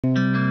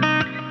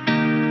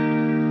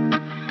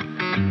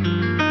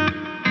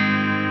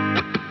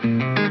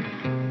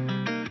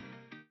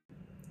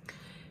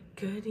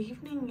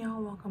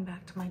welcome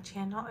back to my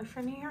channel. If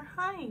you're new here,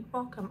 hi,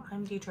 welcome.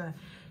 I'm Deidre.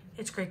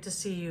 It's great to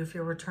see you if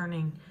you're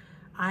returning.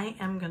 I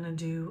am gonna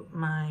do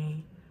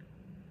my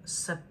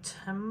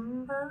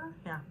September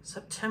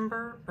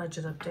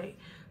budget update.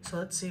 So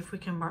let's see if we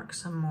can mark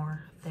some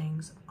more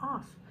things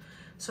off.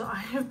 So I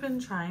have been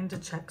trying to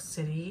check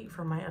Citi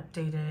for my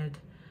updated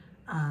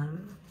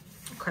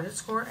credit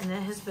score, and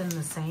it has been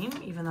the same,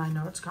 even though I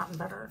know it's gotten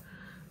better.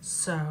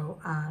 So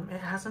it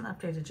hasn't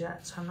updated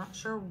yet, so I'm not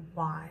sure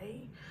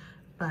why,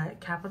 but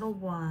Capital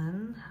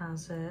One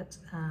has it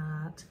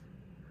at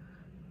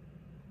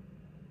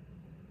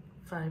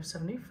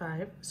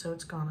 575, so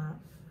it's gone up.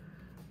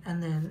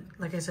 And then,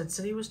 like I said,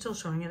 Citi was still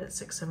showing it at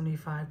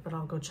 675, but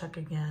I'll go check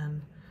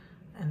again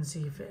and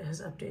see if it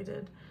has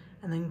updated.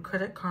 And then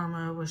Credit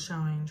Karma was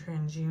showing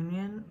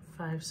TransUnion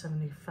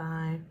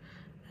 575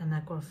 and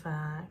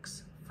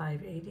Equifax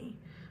 580.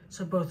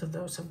 So both of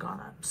those have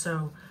gone up.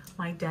 So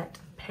my debt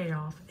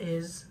payoff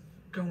is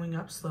going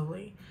up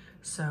slowly.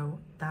 So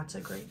that's a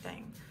great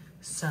thing.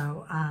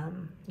 So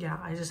yeah,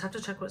 I just have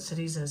to check what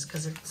Citi's is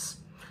because it's,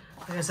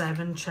 like I said, I've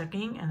been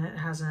checking and it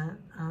hasn't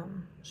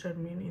showed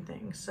me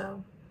anything.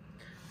 So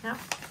yeah,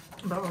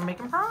 but we're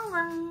making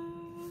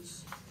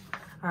progress.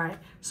 All right,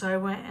 so I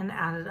went and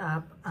added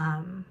up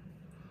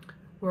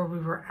where we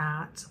were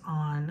at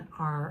on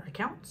our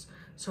accounts.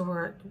 So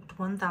we're at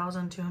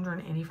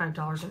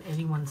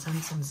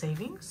 $1,285.81 in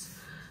savings.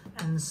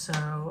 And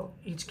so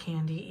each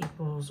candy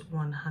equals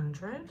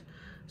 100.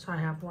 So I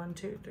have 1,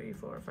 2, 3,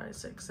 4, 5,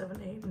 6,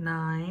 7, 8,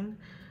 9.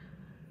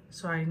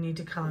 So I need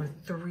to color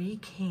 3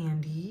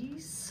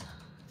 candies.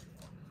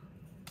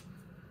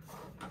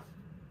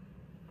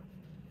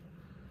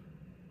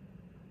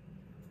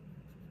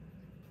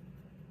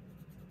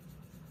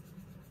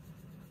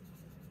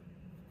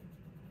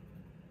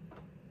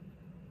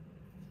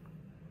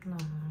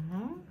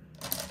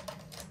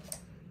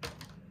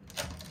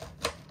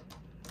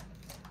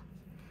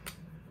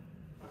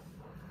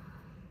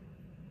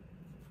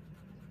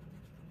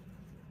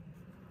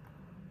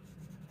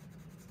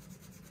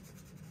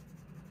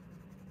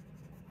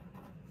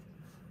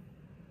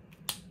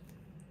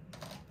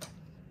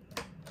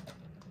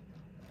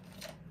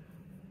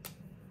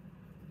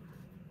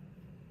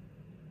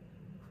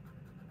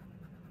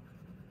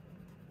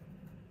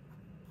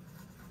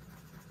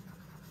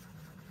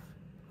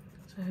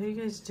 So how are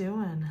you guys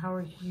doing? How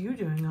are you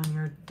doing on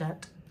your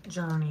debt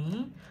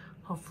journey?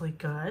 Hopefully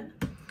good.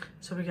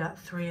 So we got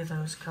 3 of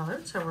those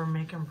colored, so we're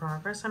making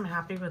progress. I'm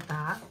happy with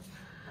that.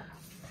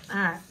 All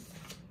right.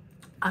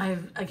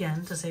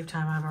 Again, to save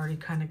time, I've already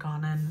kind of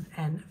gone in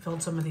and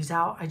filled some of these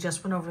out. I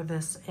just went over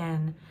this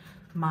in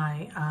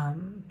my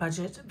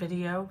budget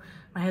video.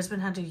 My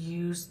husband had to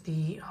use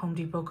the Home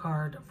Depot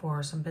card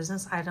for some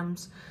business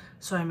items.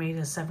 So I made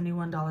a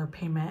 $71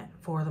 payment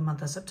for the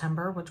month of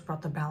September, which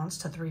brought the balance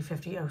to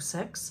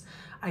 $350.06.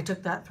 I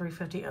took that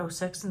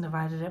 $350.06 and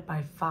divided it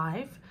by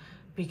 5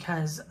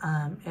 because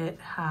it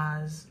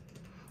has,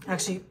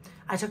 actually,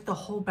 I took the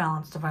whole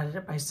balance, divided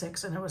it by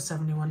 6, and it was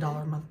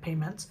 $71 a month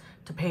payments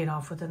to pay it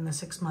off within the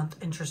 6-month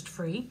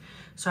interest-free.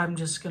 So I'm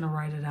just gonna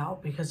write it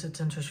out because it's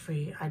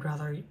interest-free. I'd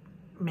rather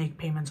make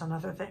payments on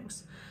other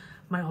things.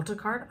 My Ulta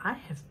card, I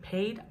have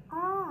paid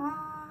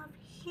off,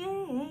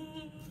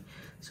 yay.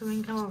 So we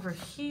can come over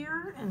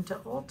here into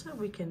Ulta,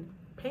 we can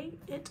pay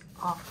it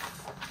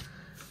off.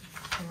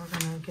 So we're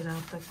gonna get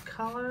out the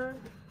color.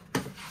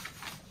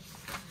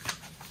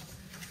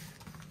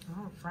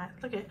 All right,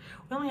 look at,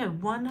 we only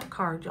had 1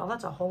 card, y'all.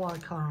 That's a whole lot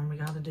of coloring we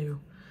gotta do.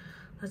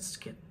 Let's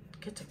get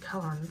to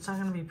coloring. It's not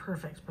gonna be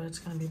perfect, but it's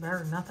gonna be better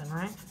than nothing,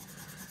 right?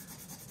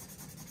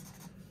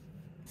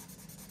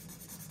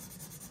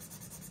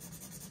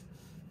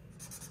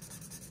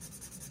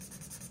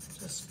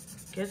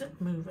 Just get it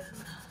moving.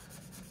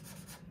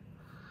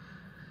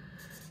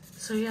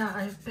 So yeah,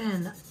 I've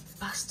been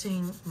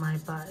busting my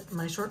butt.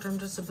 My short-term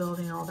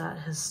disability and all that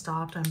has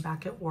stopped. I'm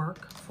back at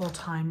work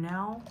full-time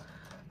now.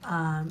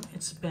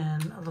 It's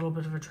been a little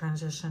bit of a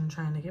transition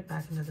trying to get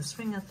back into the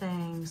swing of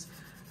things.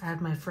 I had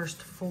my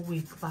first full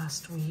week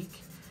last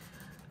week.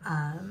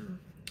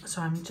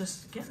 So I'm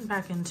just getting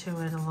back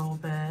into it a little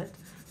bit,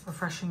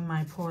 refreshing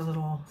my poor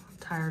little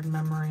tired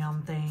memory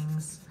on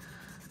things.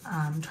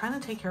 Trying to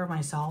take care of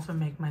myself and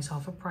make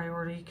myself a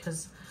priority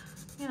because,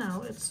 you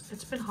know,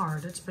 it's been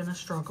hard. It's been a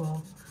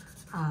struggle,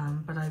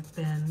 but I've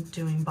been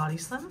doing body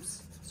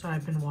slims. So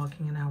I've been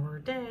walking an hour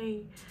a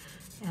day,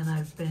 and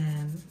I've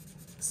been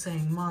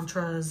saying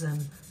mantras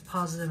and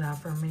positive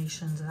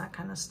affirmations and that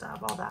kind of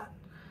stuff, all that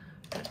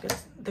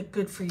the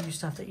good for you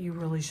stuff that you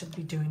really should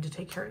be doing to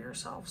take care of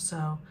yourself.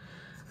 So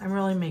I'm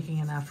really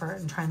making an effort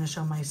and trying to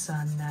show my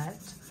son that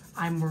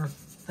I'm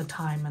worth the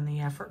time and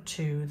the effort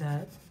too,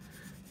 that,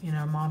 you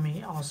know,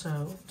 mommy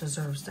also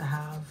deserves to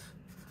have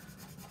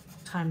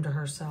time to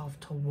herself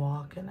to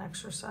walk and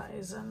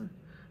exercise and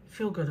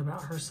feel good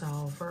about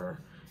herself.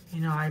 Or, you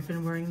know, I've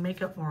been wearing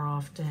makeup more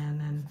often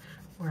and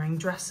wearing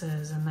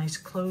dresses and nice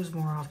clothes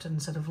more often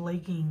instead of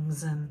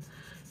leggings. And,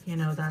 you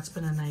know, that's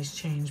been a nice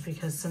change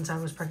because since I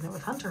was pregnant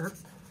with Hunter,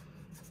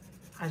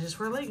 I just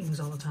wear leggings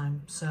all the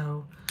time.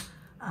 So,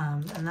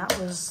 and that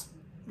was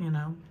you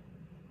know,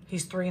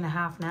 he's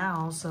 3.5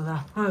 now, so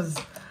that was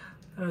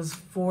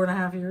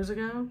 4.5 years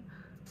ago.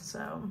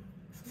 So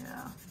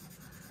yeah,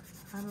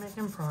 I'm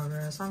making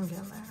progress. I'm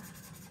getting there.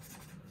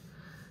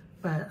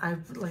 But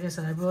like I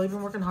said, I've really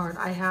been working hard.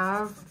 I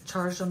have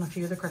charged on a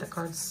few of the credit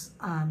cards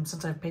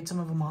since I've paid some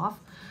of them off,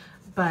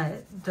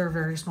 but they're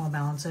very small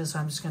balances, so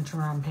I'm just gonna turn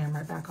around and pay them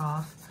right back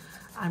off.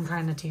 I'm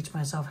trying to teach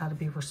myself how to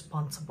be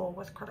responsible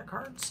with credit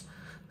cards.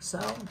 So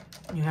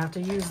you have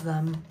to use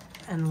them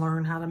and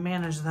learn how to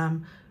manage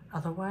them.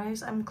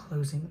 Otherwise, I'm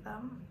closing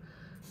them.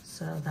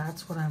 So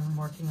that's what I'm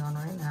working on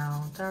right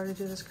now. Did I already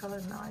do this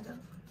color? No, I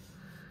didn't.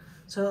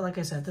 So like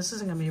I said, this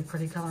isn't gonna be a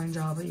pretty coloring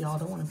job, but y'all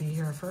don't wanna be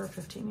here for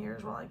 15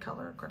 years while I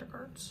color credit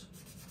cards.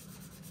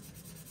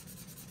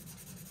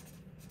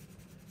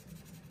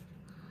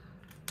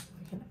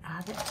 We can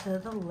add it to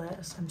the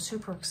list. I'm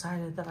super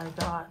excited that I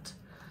got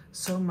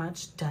so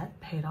much debt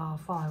paid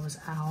off while I was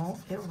out.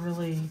 It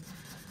really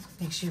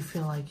makes you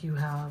feel like you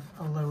have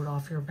a load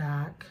off your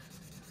back,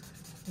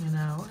 you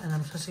know, and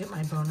I'm supposed to get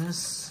my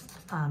bonus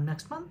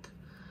next month.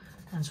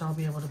 And so I'll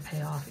be able to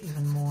pay off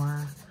even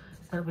more.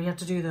 But we have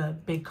to do the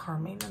big car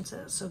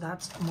maintenances, so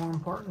that's more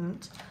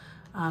important.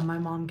 My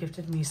mom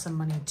gifted me some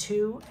money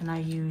too, and I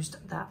used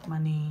that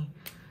money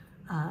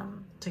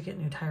to get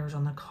new tires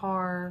on the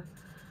car.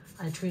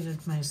 I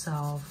treated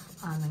myself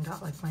and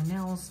got like my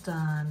nails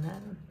done,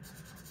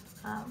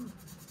 and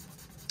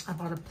I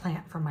bought a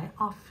plant for my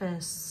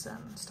office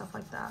and stuff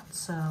like that.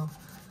 So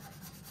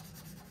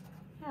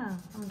yeah,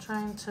 I'm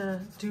trying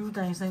to do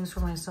nice things for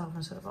myself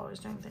instead of always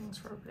doing things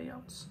for everybody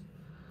else.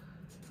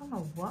 I don't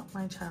know what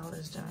my child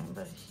is doing,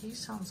 but he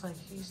sounds like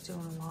he's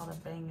doing a lot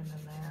of banging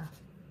in there.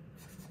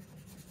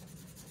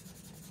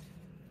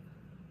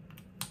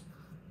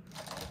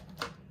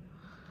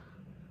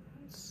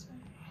 Let's see.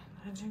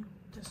 Did you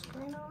this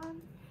green already?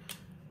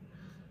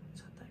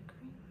 Is that that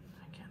green?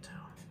 I can't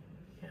tell.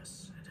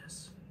 Yes, it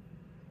is.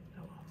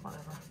 Oh well,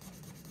 whatever.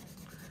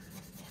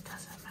 It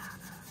doesn't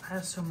matter. I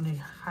have so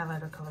many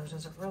highlighter colors.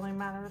 Does it really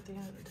matter at the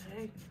end of the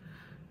day?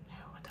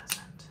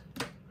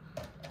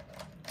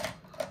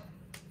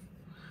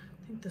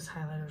 I think this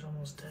highlighter's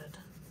almost dead.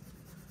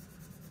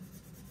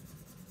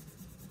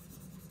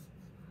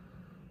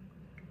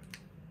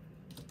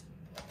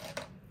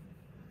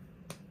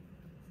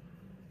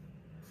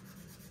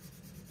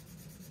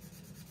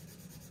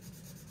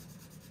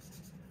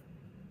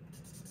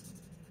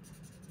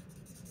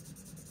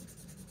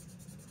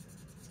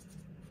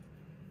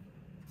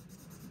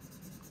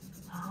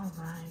 All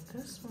right,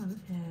 this one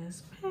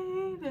is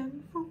paid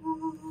in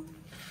full.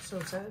 So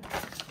sad.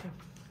 Okay,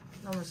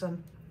 almost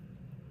done.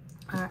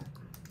 All right.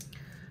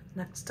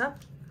 Next up,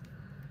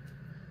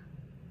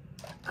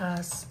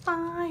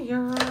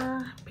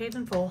 Aspire, paid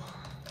in full.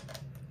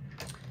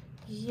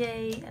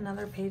 Yay,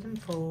 another paid in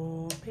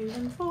full, paid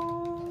in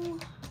full.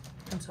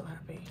 I'm so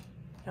happy.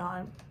 Yeah,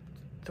 I'm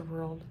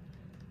thrilled.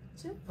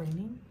 Is it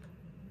raining?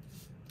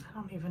 I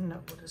don't even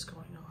know what is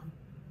going on.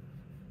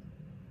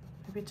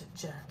 Maybe it's a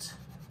jet,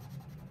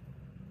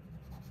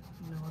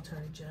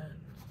 military jet.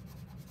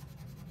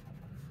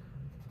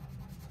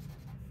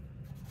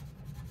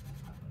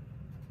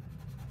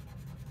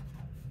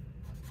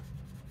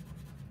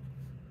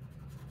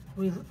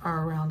 We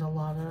are around a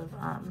lot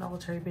of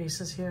military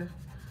bases here,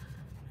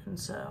 and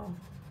so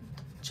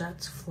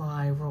jets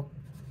fly real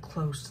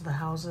close to the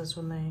houses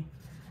when they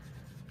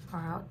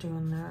are out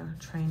doing their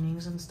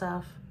trainings and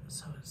stuff,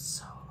 so it's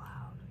so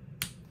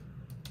loud.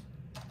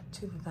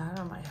 It's either that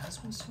or my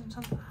husband's doing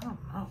something, I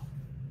don't know.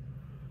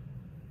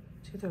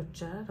 It's either a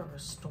jet or a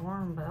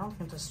storm, but I don't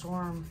think it's a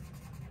storm.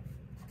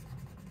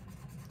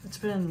 It's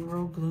been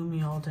real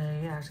gloomy all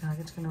day, acting like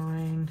it's gonna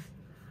rain.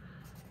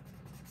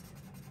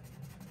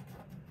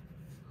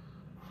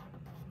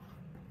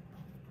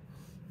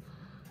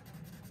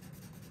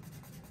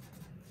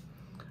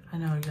 I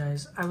know, you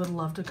guys, I would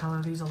love to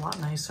color these a lot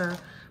nicer,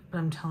 but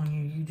I'm telling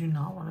you, you do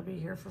not want to be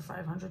here for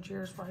 500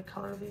 years while I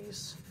color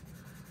these.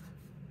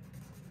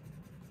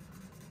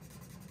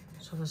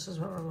 So this is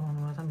what we're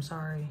going with, I'm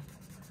sorry.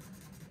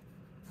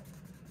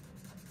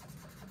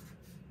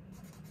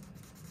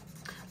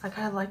 Like,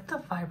 I like the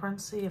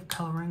vibrancy of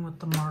coloring with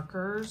the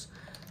markers,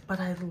 but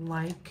I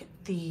like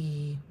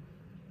the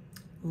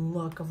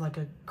look of like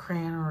a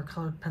crayon or a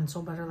colored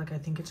pencil better. Like, I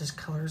think it just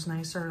colors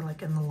nicer,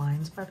 like in the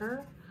lines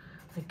better.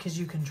 Like, cause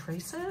you can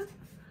trace it,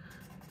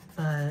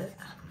 but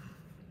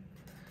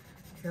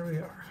here we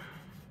are.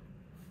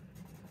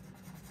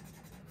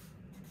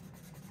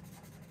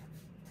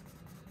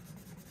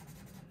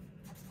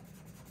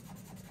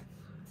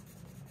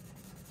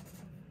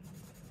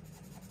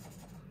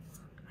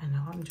 I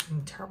know I'm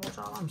doing a terrible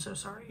job. I'm so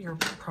sorry. You're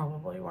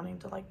probably wanting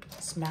to like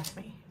smack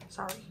me.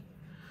 Sorry.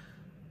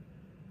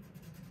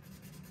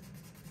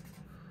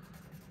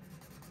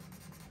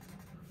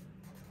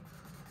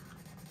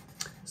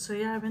 So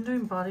yeah, I've been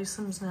doing body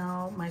slims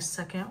now. My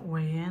second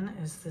weigh-in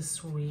is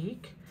this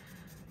week.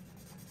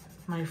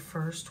 My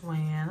first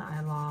weigh-in,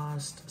 I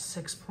lost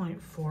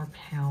 6.4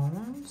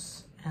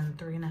 pounds and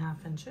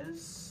 3.5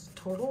 inches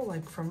total,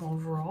 like from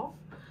overall.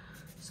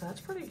 So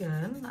that's pretty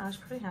good. I was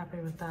pretty happy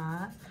with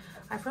that.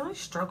 I've really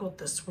struggled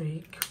this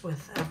week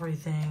with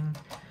everything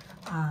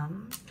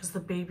because the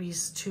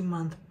baby's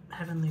 2-month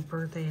heavenly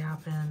birthday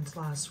happened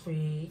last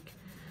week,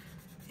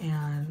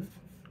 and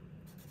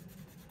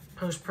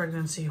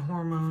post-pregnancy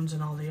hormones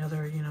and all the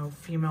other, you know,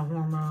 female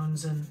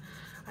hormones, and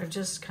I've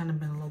just kind of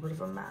been a little bit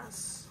of a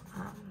mess,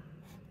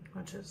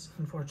 which is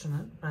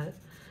unfortunate. But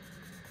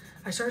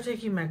I started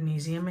taking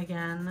magnesium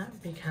again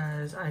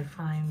because I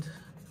find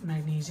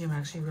magnesium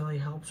actually really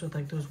helps with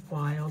like those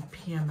wild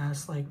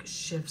PMS like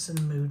shifts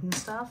in mood and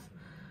stuff.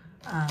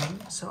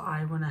 So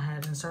I went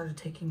ahead and started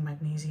taking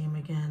magnesium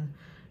again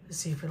to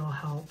see if it'll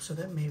help, so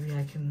that maybe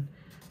I can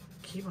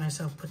keep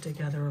myself put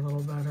together a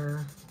little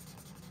better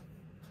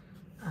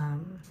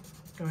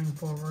going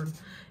forward.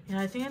 You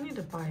know, I think I need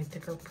to buy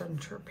thicker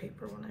printer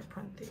paper when I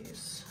print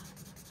these.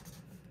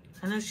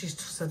 I know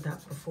she's said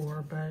that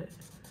before, but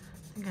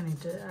I think I need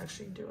to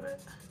actually do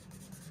it,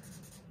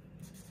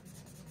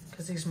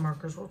 because these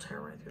markers will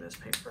tear right through this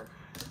paper.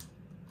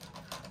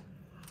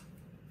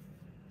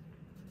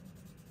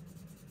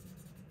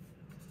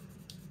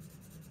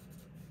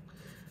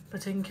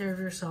 But taking care of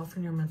yourself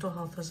and your mental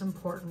health is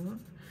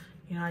important.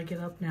 You know, I get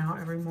up now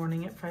every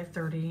morning at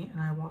 5:30 and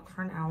I walk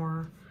for an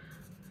hour,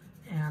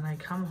 and I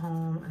come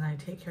home and I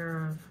take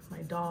care of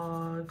my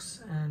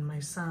dogs and my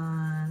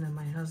son and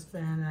my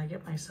husband, and I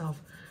get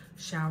myself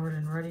showered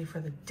and ready for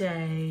the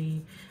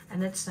day.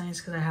 And it's nice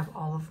because I have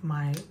all of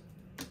my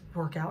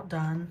workout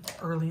done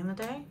early in the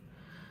day,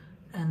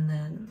 and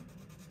then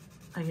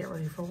I get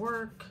ready for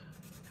work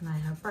and I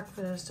have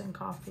breakfast and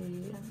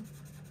coffee and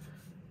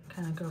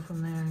kind of go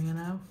from there, you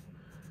know.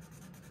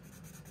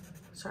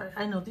 Sorry,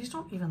 I know these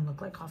don't even look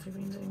like coffee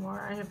beans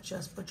anymore. I have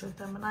just butchered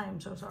them and I am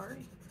so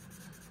sorry.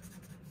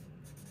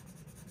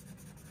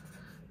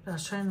 But I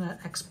was trying to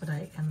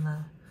expedite in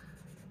the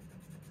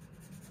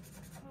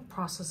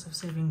process of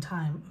saving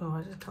time. Oh,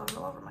 I just colored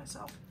all over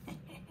myself.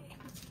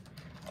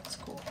 That's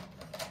cool.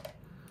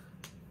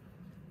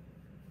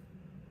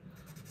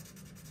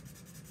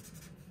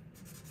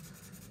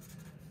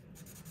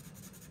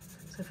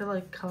 So I feel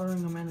like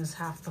coloring them in is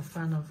half the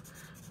fun of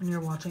when you're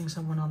watching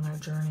someone on their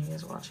journey,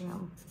 is watching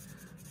them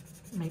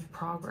make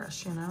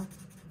progress, you know?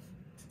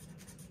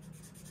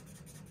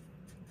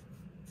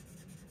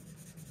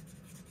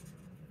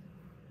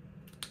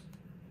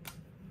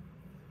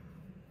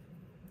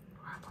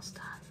 We're almost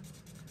done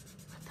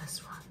with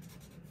this one.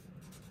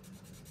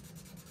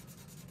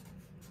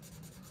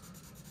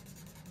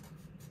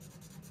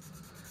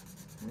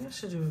 Maybe I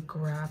should do a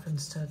graph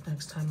instead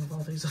next time of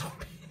all these little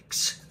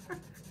pictures.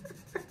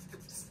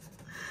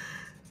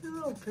 These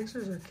little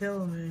pictures are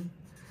killing me.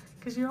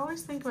 Because you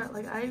always think about,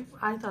 like, I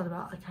thought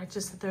about, like, I'd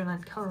just sit there and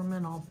I'd color them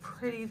in all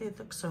pretty. They'd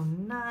look so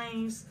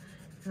nice.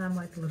 And I'm,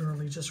 like,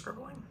 literally just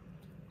scribbling.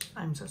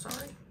 I'm so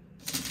sorry.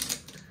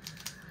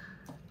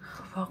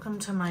 Welcome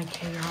to my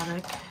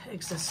chaotic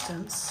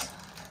existence.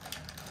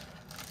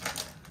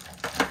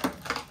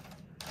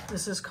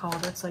 This is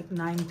called, it's like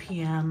 9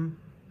 p.m.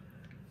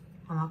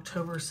 on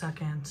October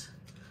 2nd.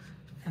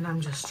 And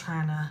I'm just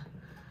trying to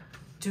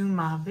do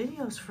my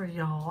videos for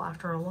y'all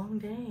after a long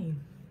day.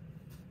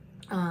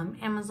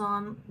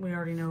 Amazon, we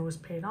already know was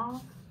paid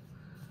off.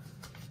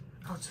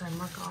 Oh, did I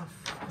mark off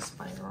a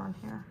spider on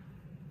here?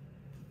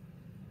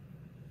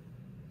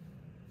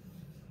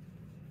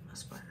 A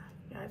spider,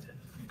 yeah, I did,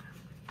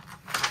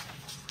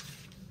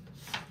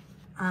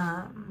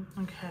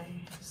 okay.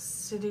 Okay,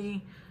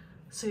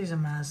 city's a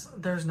mess.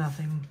 There's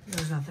nothing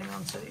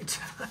on city.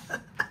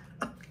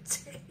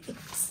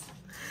 Updates.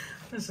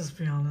 Let's just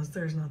be honest,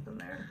 there's nothing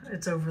there.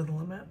 It's over the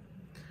limit.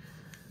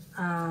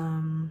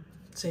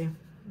 See?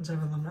 It's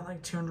over the limit,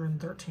 like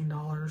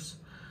 $213.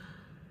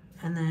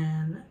 And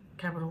then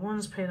Capital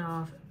One's paid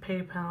off.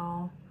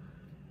 PayPal,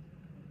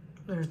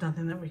 there's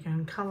nothing that we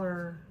can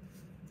color.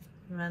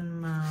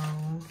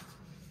 Venmo,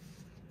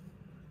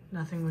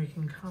 nothing we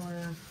can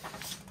color.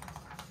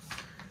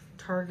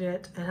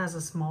 Target, it has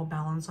a small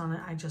balance on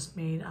it. I just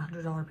made a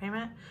 $100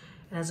 payment.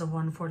 It has a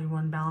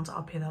 $141 balance.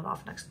 I'll pay that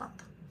off next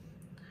month.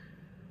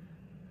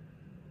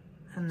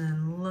 And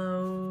then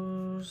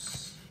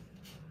Lowe's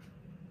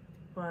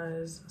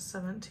was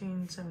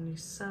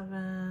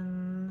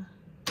 $17.77.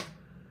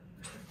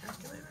 Where's my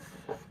calculator?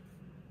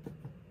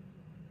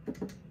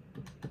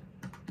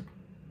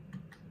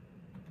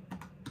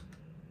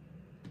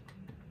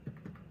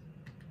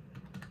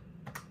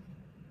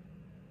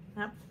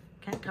 Yep,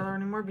 can't color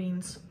any more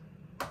beans.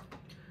 All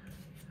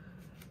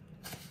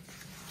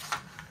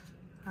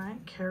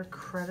right, Care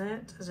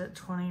Credit is at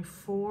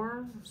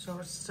 24, so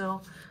it's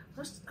still,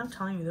 I'm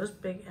telling you, those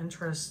big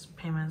interest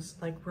payments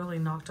like really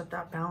knocked up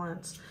that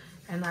balance.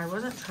 And I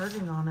wasn't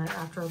charging on it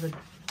after the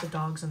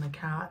dogs and the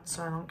cat,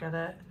 so I don't get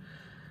it.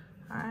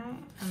 All right,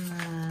 and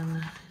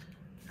then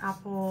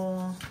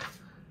Apple,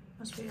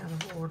 must be out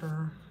of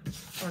order.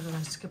 Or did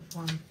I skip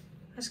one?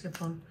 I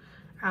skipped one.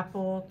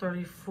 Apple,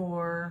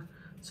 34,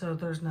 so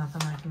there's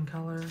nothing I can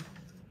color.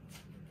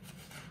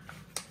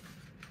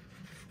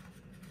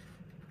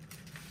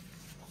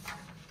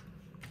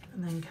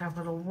 And then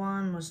Capital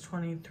One was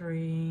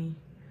 23.75.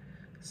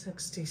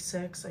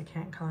 66. I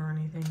can't color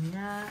anything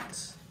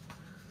yet.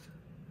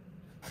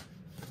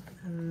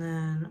 And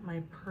then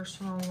my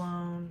personal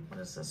loan, what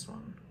is this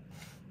one?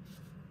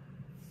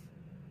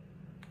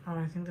 Oh,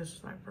 I think this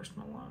is my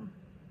personal loan.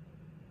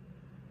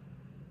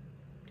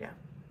 Yeah.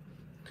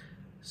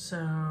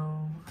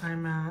 So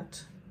I'm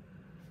at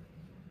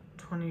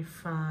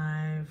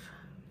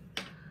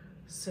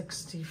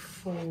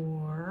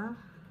 25.64.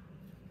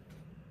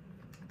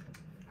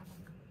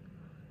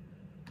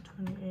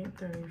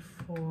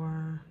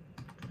 28.34.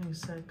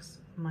 26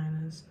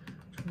 minus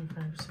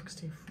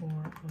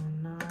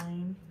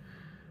 25.6409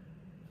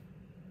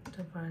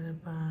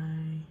 divided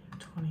by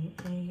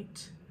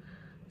 28.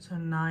 So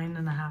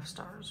 9.5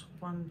 stars.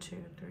 1, 2,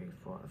 3,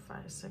 4,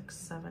 5, 6,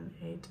 7,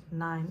 8,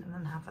 9, and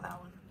then half of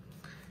that one.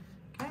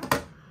 Okay.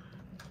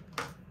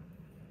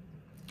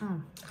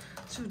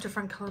 So a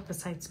different color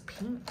besides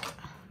pink.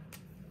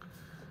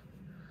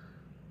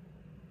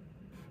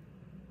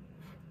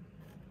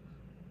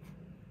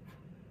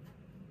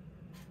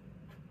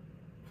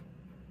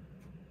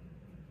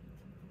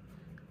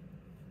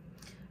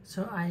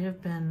 So I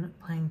have been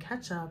playing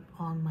catch up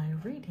on my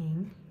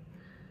reading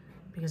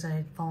because I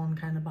had fallen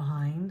kind of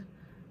behind.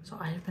 So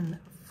I have been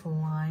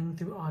flying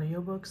through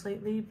audiobooks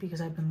lately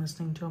because I've been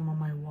listening to them on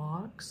my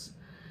walks.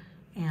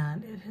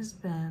 And it has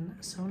been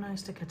so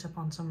nice to catch up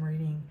on some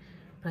reading.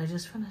 But I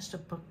just finished a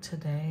book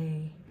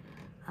today.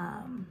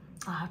 I'll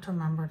have to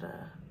remember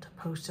to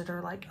post it,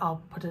 or like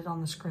I'll put it on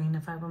the screen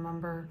if I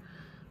remember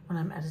when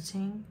I'm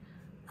editing.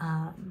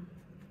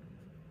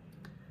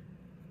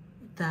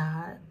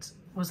 That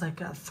was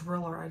like a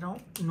thriller. I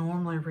don't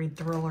normally read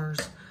thrillers,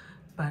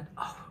 but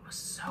oh, it was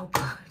so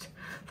good.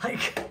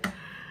 Like,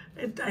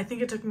 I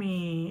think it took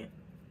me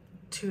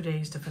 2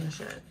 days to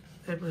finish it.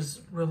 It was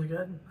really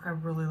good. I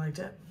really liked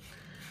it.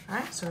 All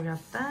right, so we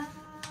got that.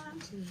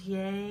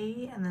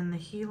 Yay. And then the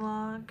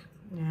HELOC.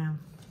 Yeah,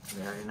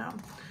 we already know.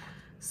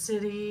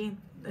 City,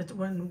 it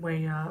went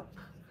way up.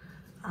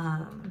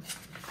 And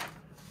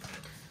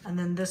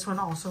then this one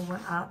also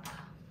went up.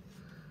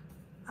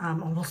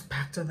 Almost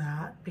back to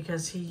that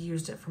because he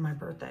used it for my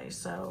birthday.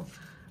 So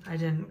I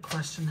didn't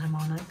question him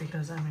on it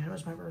because, I mean, it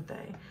was my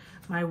birthday.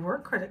 My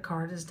work credit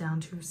card is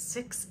down to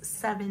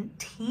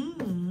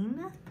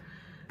 $617.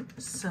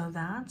 So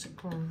that's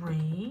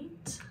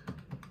great.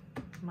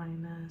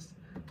 Minus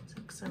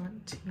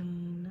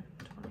 617,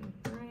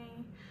 23.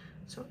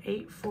 So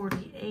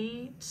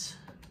 $848.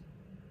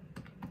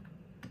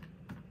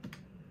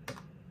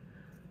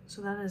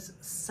 So that is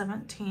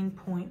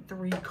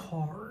 17.3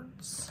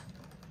 cards.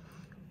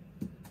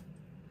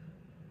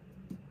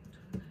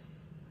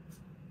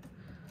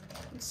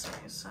 Let's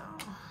see, so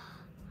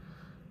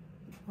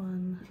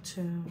 1,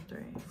 2, 3,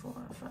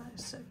 4, 5,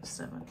 6,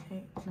 7,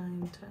 8,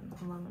 9, 10,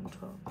 11,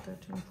 12,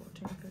 13,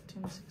 14,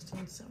 15,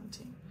 16,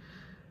 17.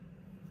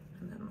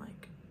 And then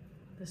like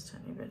this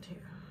tiny bit here.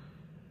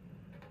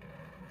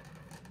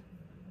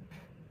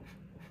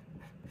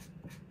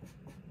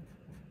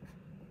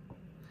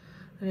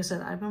 Like I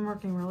said, I've been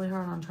working really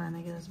hard on trying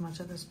to get as much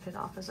of this paid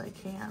off as I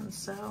can,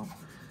 so.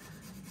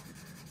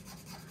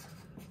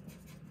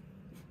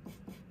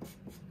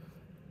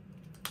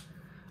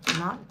 I'm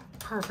not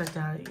perfect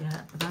at it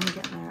yet, but I'm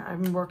getting there.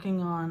 I've been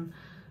working on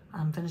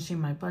finishing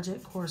my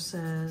budget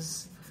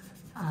courses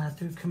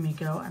through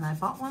Kamiko, and I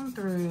bought one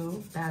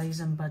through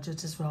Baddies and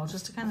Budgets as well,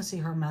 just to kind of see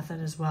her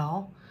method as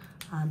well,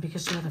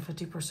 because she had a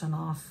 50%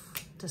 off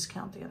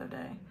discount the other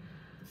day.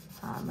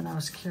 And I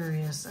was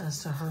curious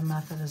as to her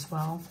method as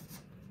well.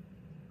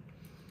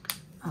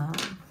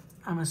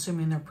 I'm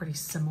assuming they're pretty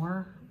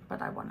similar,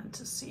 but I wanted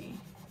to see.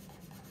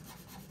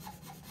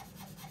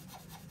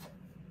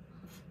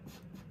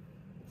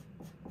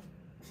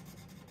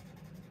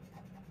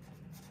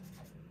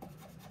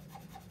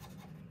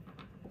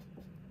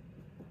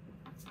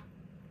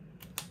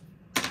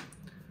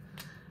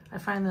 I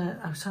find that,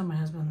 I was telling my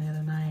husband the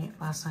other night,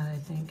 last night I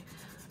think,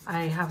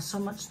 I have so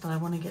much that I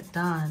want to get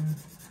done,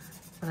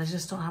 but I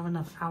just don't have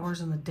enough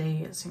hours in the day,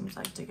 it seems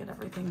like, to get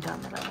everything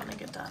done that I want to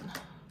get done.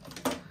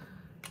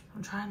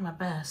 I'm trying my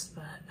best,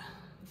 but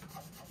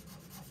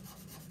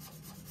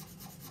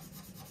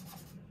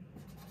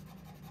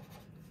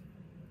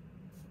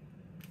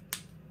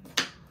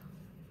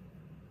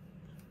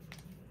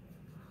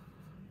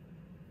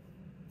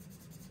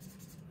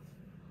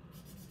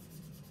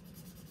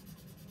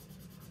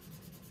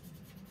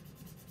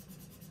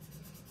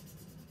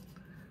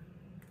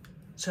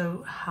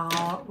so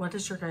what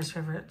is your guys'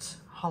 favorite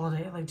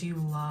holiday? Like, do you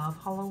love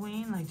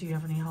Halloween? Like, do you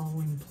have any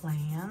Halloween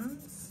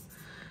plans?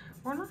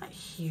 We're not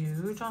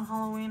huge on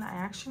Halloween. I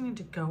actually need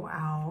to go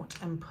out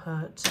and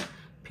put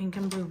pink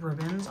and blue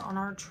ribbons on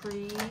our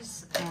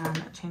trees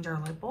and change our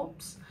light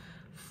bulbs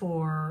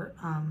for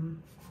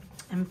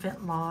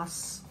infant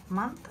loss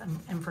month and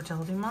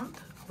infertility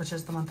month, which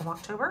is the month of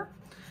October.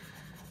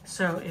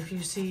 So if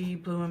you see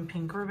blue and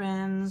pink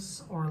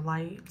ribbons or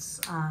lights,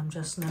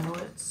 just know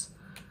it's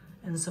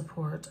in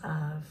support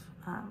of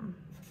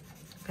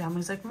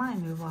families like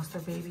mine who've lost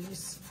their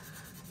babies,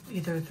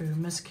 either through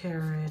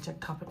miscarriage,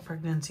 ectopic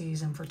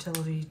pregnancies,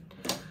 infertility,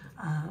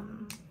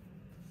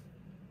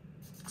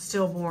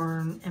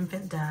 stillborn,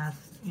 infant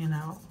death, you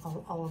know,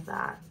 all of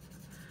that.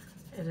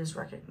 It is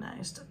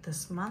recognized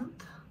this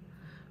month.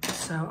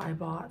 So I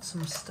bought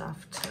some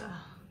stuff to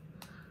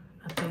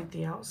update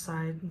the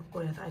outside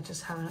with. I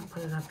just haven't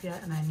put it up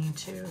yet, and I need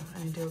to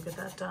go get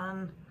that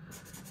done.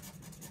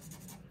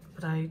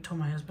 But I told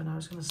my husband I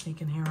was gonna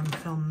sneak in here and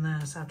film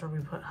this after we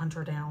put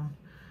Hunter down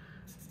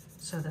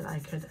so that I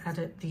could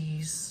edit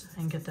these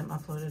and get them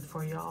uploaded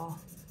for y'all.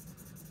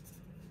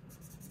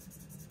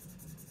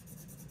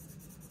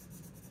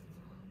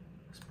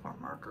 This poor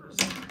marker's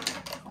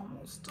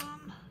almost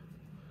done.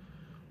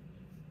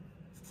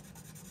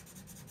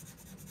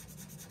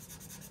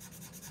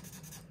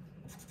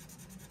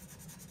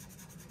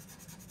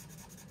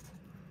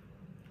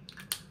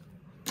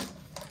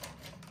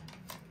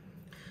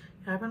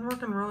 I've been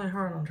working really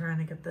hard on trying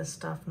to get this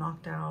stuff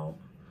knocked out.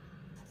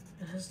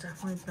 It has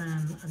definitely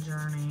been a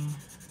journey.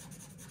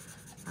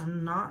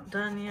 I'm not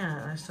done yet.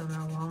 I still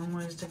got a long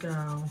ways to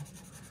go.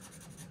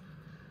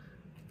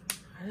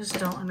 I just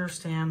don't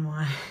understand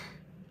why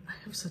I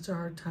have such a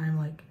hard time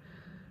like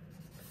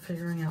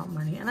figuring out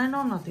money. And I know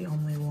I'm not the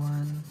only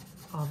one,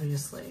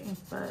 obviously,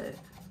 but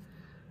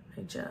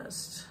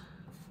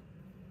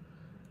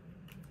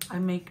I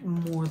make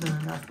more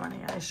than enough money.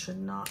 I should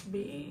not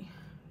be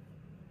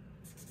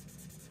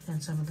in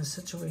some of the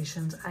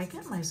situations I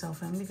get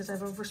myself in because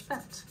I've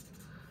overspent.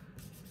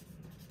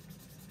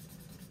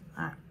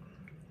 All right,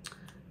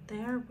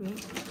 there we go.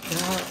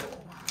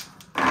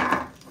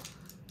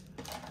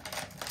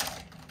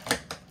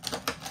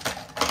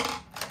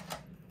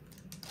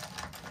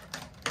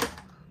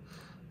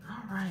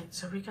 All right,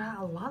 so we got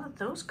a lot of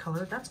those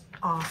colored. That's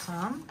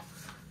awesome.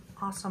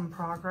 Awesome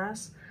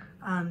progress.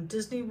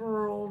 Disney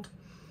World.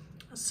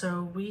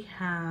 So we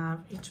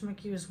have, each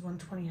Mickey is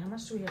 $120. How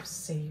much do we have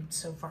saved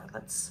so far?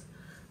 Let's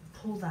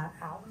pull that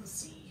out and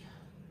see.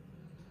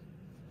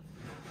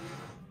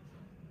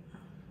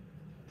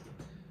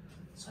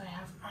 So I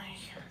have my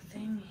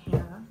thing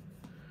here.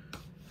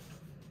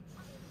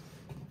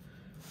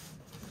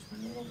 There's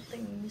my little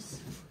thingies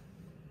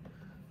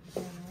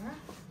there.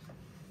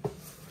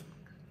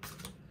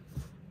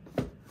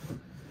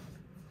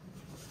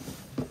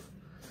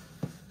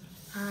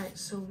 All right,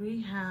 so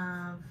we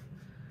have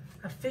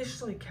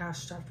officially cash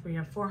stuffed, we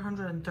have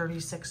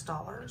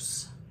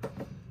 $436.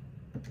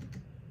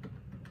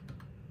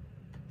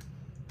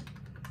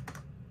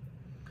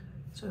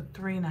 So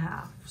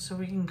 3.5. So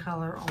we can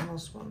color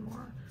almost one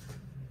more.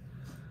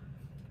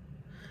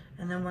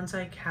 And then once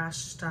I cash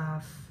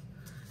stuff,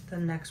 the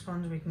next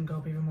ones we can go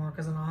up even more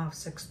because then I'll have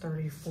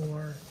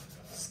 634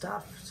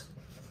 stuffed.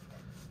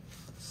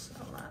 So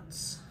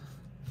that's,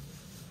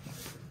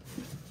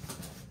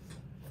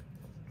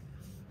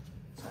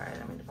 sorry, I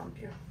didn't mean to bump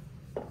you.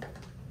 I'm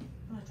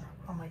gonna drop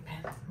on my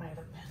pen, my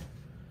other pen.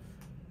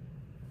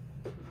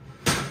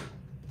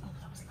 Oh,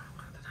 that was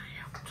louder than I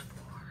hoped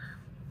for.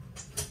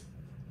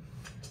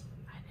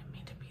 I didn't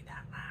mean to be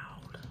that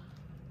loud.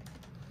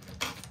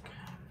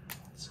 Okay,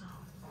 so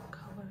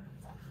color.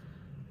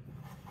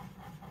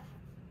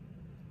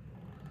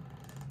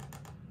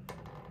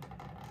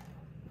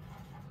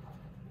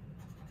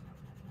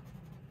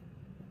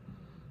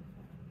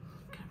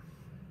 Okay,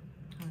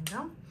 there we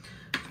go.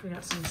 We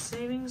got some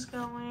savings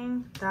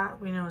going. That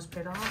we know is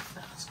paid off.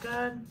 That's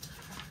good.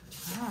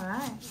 All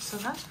right, so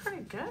that's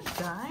pretty good,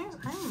 guys.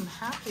 I'm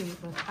happy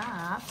with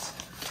that.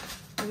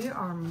 We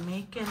are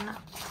making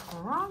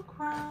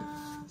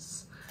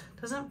progress.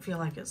 Doesn't feel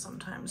like it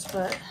sometimes,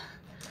 but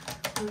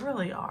we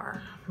really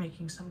are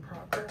making some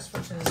progress,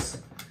 which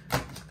is,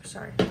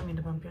 sorry, I didn't mean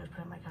to bump you. I was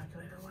putting my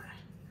calculator away,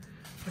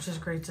 which is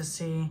great to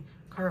see.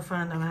 Car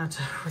fund, I'm gonna have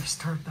to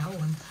restart that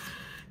one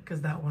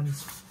because that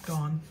one's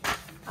gone.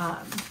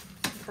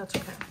 That's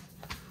okay.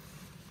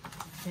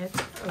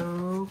 It's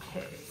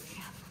okay.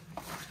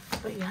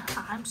 But yeah,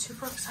 I'm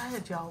super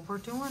excited, y'all. We're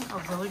doing a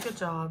really good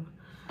job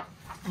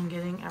in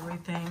getting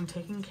everything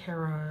taken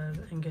care of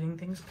and getting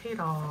things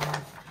paid off.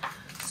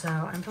 So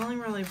I'm feeling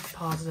really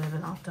positive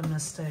and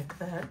optimistic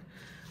that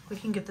we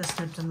can get this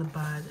nipped in the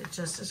bud. It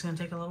just is going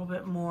to take a little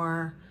bit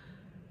more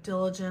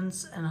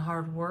diligence and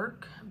hard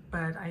work,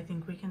 but I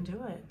think we can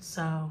do it.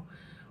 So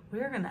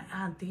we're going to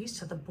add these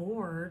to the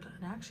board,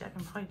 and actually I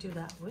can probably do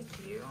that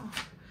with you.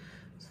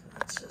 So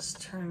let's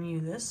just turn you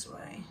this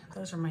way.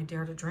 Those are my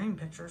Dare to Dream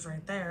pictures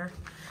right there,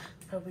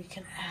 but we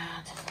can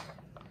add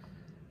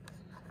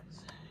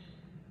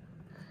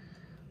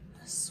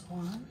this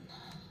one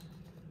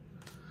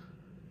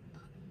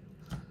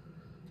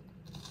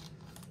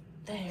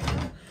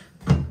there.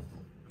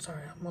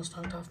 Sorry, I almost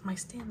knocked off my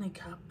Stanley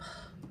Cup.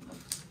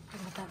 I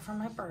got that for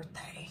my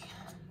birthday.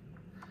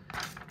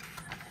 And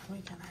then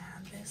we can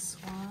add this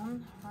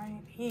one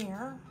right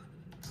here.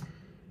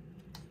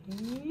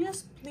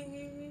 Yes,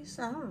 please.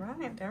 All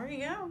right, there we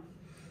go.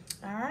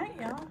 All right,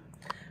 y'all.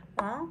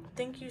 Well,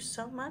 thank you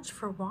so much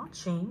for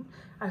watching.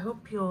 I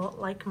hope you'll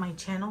like my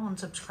channel and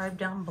subscribe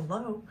down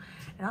below.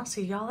 And I'll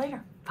see y'all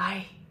later.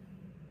 Bye.